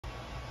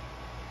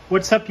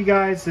What's up, you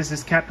guys? This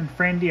is Captain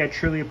Friendy. I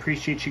truly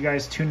appreciate you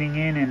guys tuning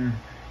in and,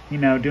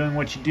 doing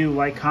what you do,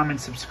 like, comment,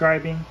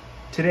 subscribing.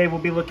 Today we'll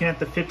be looking at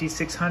the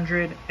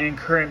 5600 and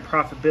current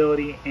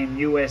profitability in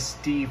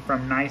USD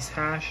from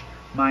NiceHash,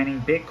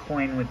 mining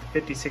Bitcoin with the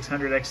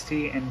 5600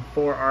 XT and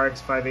 4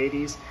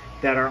 RX580s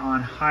that are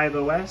on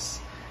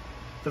HiveOS.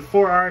 The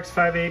 4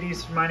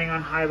 RX580s mining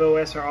on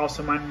HiveOS are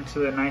also mining to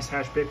the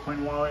NiceHash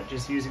Bitcoin wallet,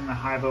 just using the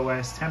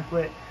HiveOS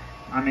template.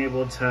 I'm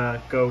able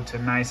to go to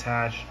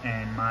NiceHash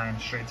and mine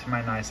straight to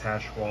my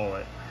NiceHash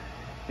wallet.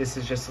 This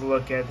is just a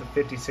look at the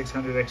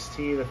 5600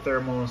 XT, the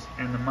thermals,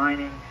 and the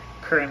mining.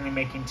 Currently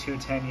making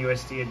 210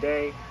 USD a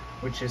day,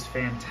 which is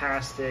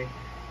fantastic.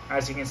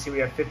 As you can see, we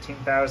have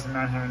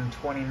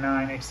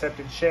 15,929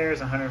 accepted shares,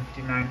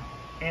 159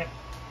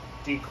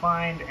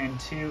 declined, and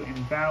 2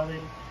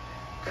 invalid.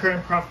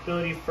 Current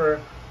profitability for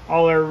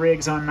all our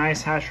rigs on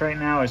NiceHash right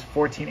now is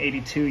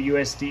 1482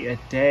 USD a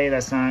day.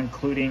 That's not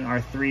including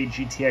our 3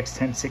 GTX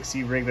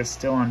 1060 rig that's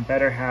still on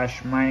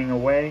Betterhash mining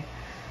away.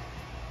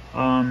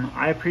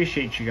 I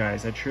appreciate you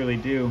guys, I truly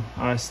do.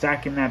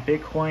 Stacking that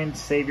Bitcoin,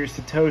 save your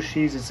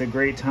Satoshis. It's a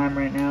great time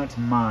right now to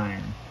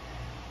mine.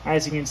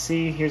 As you can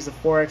see, here's the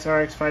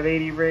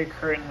 4xRX580 rig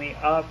currently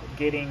up,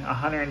 getting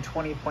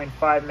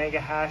 120.5 mega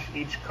hash.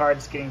 Each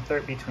card's getting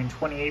between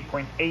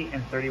 28.8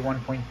 and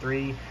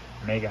 31.3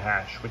 mega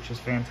hash, which is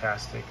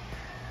fantastic.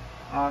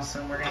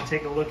 Awesome. We're going to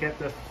take a look at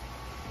the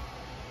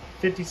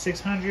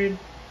 5600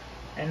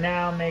 and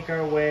now make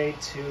our way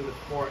to the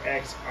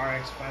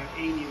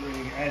 4xRX580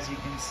 rig. As you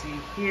can see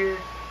here,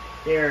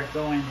 they're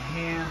going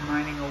ham,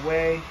 mining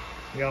away.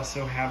 We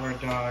also have our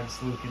dogs,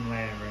 Luke and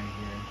Leia, right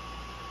here.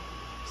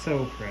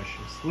 So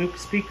precious. Luke,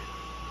 speak.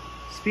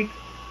 Speak.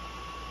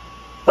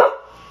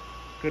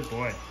 Good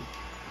boy.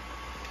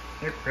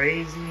 They're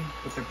crazy,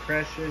 but they're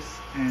precious,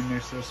 and they're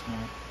so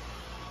smart.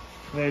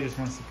 Leia just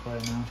wants to play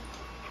now.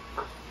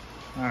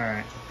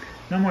 Alright.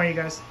 No more, you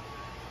guys.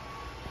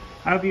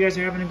 I hope you guys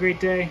are having a great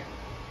day.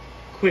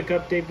 Quick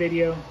update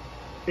video.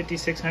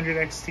 5600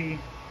 XT.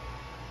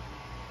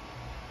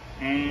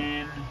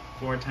 And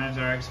 4 times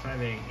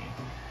RX580.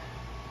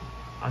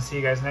 I'll see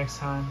you guys next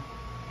time.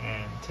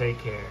 And take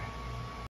care.